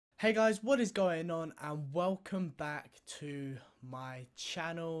Hey guys, what is going on, and welcome back to my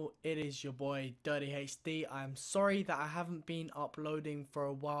channel. It is your boy DirtyHD. I'm sorry that I haven't been uploading for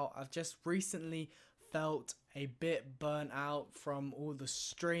a while. I've just recently felt a bit burnt out from all the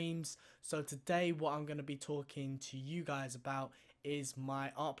streams. So today what I'm going to be talking to you guys about is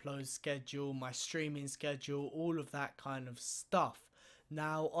my upload schedule, my streaming schedule, all of that kind of stuff.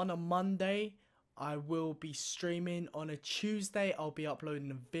 Now on a Monday, I will be streaming. On a Tuesday, I'll be uploading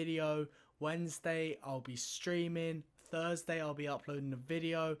a video. Wednesday, I'll be streaming. Thursday, I'll be uploading a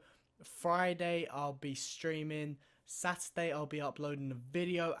video. Friday, I'll be streaming. Saturday, I'll be uploading a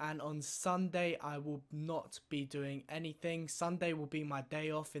video. And on Sunday, I will not be doing anything. Sunday will be my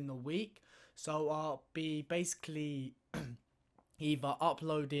day off in the week. So I'll be basically either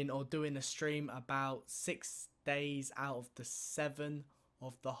uploading or doing a stream about 6 days out of the 7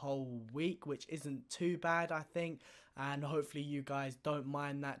 of the whole week, which isn't too bad, I think, and hopefully you guys don't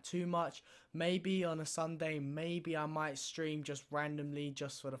mind that too much. Maybe on a Sunday, maybe I might stream just randomly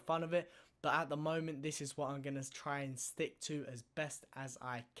just for the fun of it, but at the moment this is what I'm gonna try and stick to as best as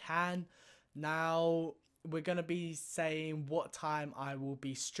I can. Now we're going to be saying what time I will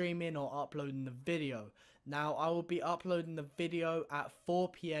be streaming or uploading the video. Now I will be uploading the video at 4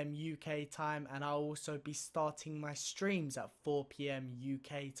 PM UK time, and I'll also be starting my streams at 4 PM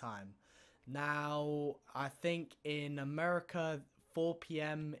UK time. Now I think in America 4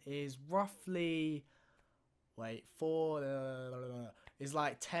 PM is roughly, wait, 4 is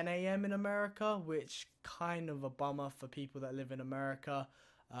like 10 AM in America, which kind of a bummer for people that live in America.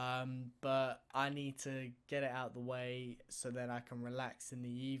 But I need to get it out the way so that I can relax in the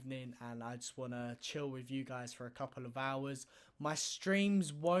evening, and I just want to chill with you guys for a couple of hours. My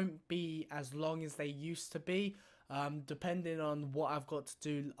streams won't be as long as they used to be, depending on what I've got to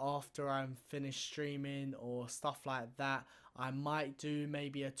do after I'm finished streaming or stuff like that. I might do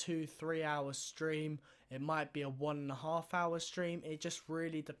maybe a 2-3 hour stream. It might be a 1.5 hour stream. It just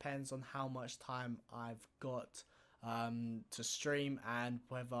really depends on how much time I've got to stream and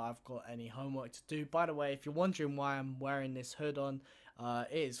whether I've got any homework to do. By the way, if you're wondering why I'm wearing this hood on,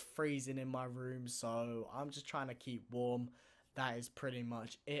 it is freezing in my room, so I'm just trying to keep warm. That is pretty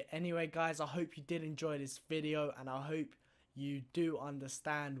much it. Anyway guys, I hope you did enjoy this video, and I hope you do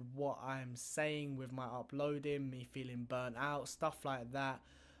understand what I'm saying with my uploading, me feeling burnt out, stuff like that.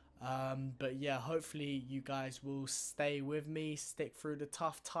 But yeah, hopefully you guys will stay with me, stick through the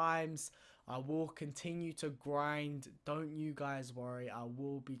tough times. I will continue to grind, don't you guys worry. I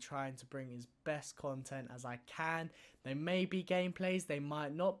will be trying to bring as best content as I can. There may be gameplays, they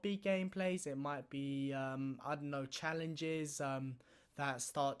might not be gameplays, it might be I don't know, challenges that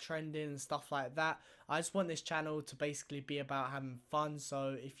start trending and stuff like that. I just want this channel to basically be about having fun,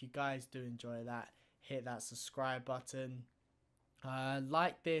 so if you guys do enjoy that, hit that subscribe button.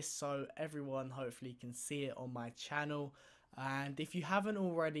 Like this so everyone hopefully can see it on my channel, and if you haven't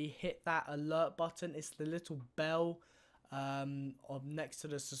already, hit that alert button. It's the little bell next to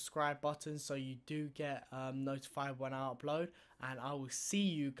the subscribe button, so you do get notified when I upload, and I will see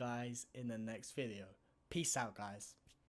you guys in the next video. Peace out guys.